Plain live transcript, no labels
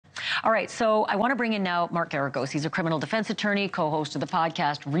All right, so I want to bring in now Mark Geragos. He's a criminal defense attorney, co-host of the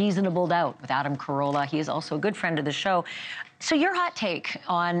podcast Reasonable Doubt with Adam Carolla. He is also a good friend of the show. So your hot take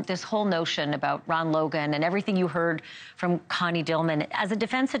on this whole notion about Ron Logan and everything you heard from Connie Dillman. As a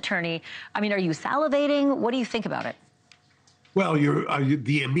defense attorney, I mean, are you salivating? What do you think about it? Well,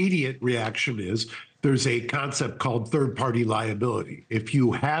 the immediate reaction is there's a concept called third-party liability. If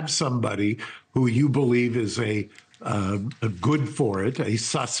you have somebody who you believe is a good for it, a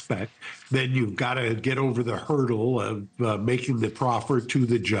suspect, then you've got to get over the hurdle of making the proffer to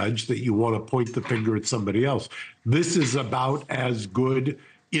the judge that you want to point the finger at somebody else. This is about as good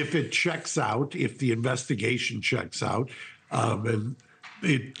if it checks out, if the investigation checks out, and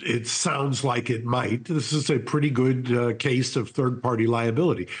it sounds like it might. This is a pretty good case of third-party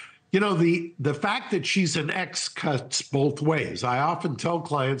liability. You know, the fact that she's an ex cuts both ways. I often tell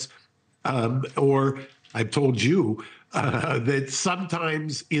clients, or I've told you, that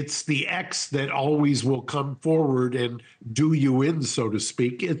sometimes it's the ex that always will come forward and do you in, so to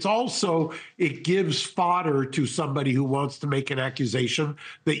speak. It's also, it gives fodder to somebody who wants to make an accusation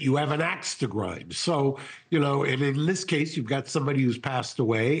that you have an axe to grind. So, you know, and in this case, you've got somebody who's passed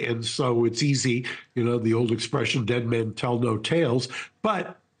away. And so it's easy, you know, the old expression, dead men tell no tales.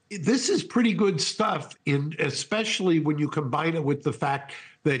 But this is pretty good stuff, especially when you combine it with the fact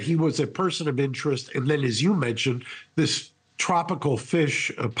that he was a person of interest. And then, as you mentioned, this tropical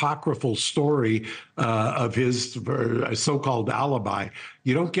fish apocryphal story of his so-called alibi.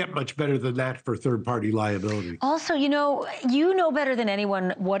 You don't get much better than that for third-party liability. Also, you know better than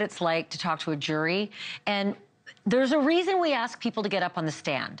anyone what it's like to talk to a jury. And there's a reason we ask people to get up on the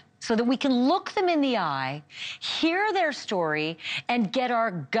stand, so that we can look them in the eye, hear their story, and get our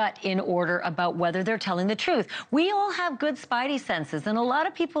gut in order about whether they're telling the truth. We all have good spidey senses, and a lot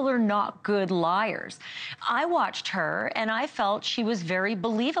of people are not good liars. I watched her, and I felt she was very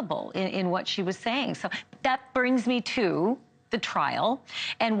believable in what she was saying. So that brings me to the trial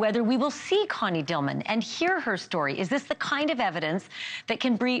and whether we will see Connie Dillman and hear her story. Is this the kind of evidence that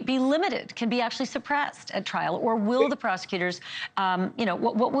can be limited, can be actually suppressed at trial, or will the prosecutors, you know,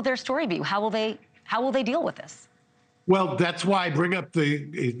 what will their story be? How will they deal with this? Well, that's why I bring up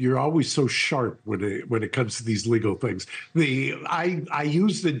you're always so sharp when it comes to these legal things. I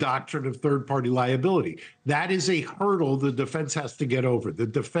use the doctrine of third-party liability. That is a hurdle the defense has to get over. The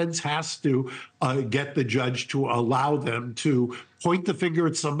defense has to get the judge to allow them to point the finger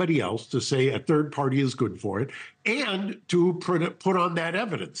at somebody else, to say a third party is good for it, and to put on that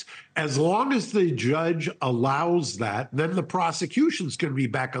evidence. As long as the judge allows that, then the prosecution's going to be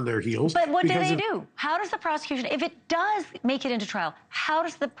back on their heels. But what do they do? How does the prosecution, if it does make it into trial, how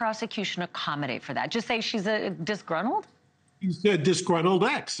does the prosecution accommodate for that? Just say she's a disgruntled? She's a disgruntled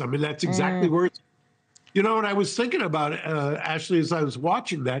ex. I mean, that's exactly where it's. You know, and I was thinking about it, Ashleigh, as I was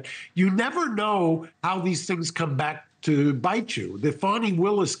watching that, you never know how these things come back to bite you. The Fonnie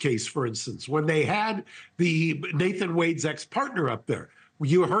Willis case, for instance, when they had the Nathan Wade's ex-partner up there,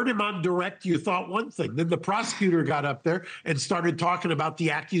 you heard him on direct, you thought one thing. Then the prosecutor got up there and started talking about the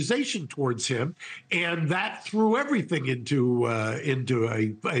accusation towards him, and that threw everything into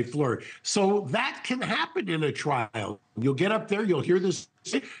a flurry. So that can happen in a trial. You'll get up there, you'll hear this.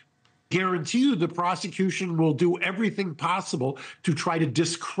 Guarantee you the prosecution will do everything possible to try to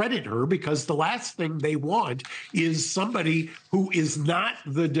discredit her, because the last thing they want is somebody who is not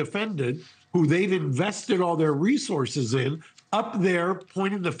the defendant, who they've invested all their resources in, up there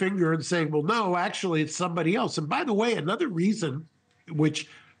pointing the finger and saying, well, no, actually, it's somebody else. And by the way, another reason which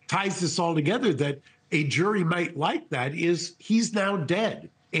ties this all together that a jury might like that is he's now dead.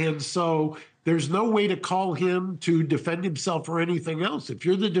 And so there's no way to call him to defend himself or anything else. If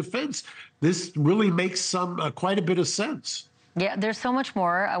you're the defense, this really makes quite a bit of sense. Yeah, there's so much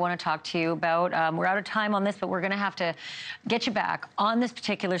more I want to talk to you about. We're out of time on this, but we're going to have to get you back on this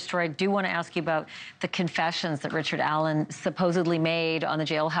particular story. I do want to ask you about the confessions that Richard Allen supposedly made on the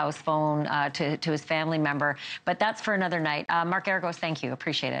jailhouse phone to his family member. But that's for another night. Mark Geragos, thank you.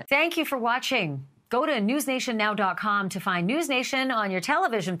 Appreciate it. Thank you for watching. Go to newsnationnow.com to find NewsNation on your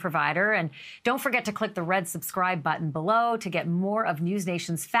television provider. And don't forget to click the red subscribe button below to get more of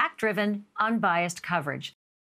NewsNation's fact-driven, unbiased coverage.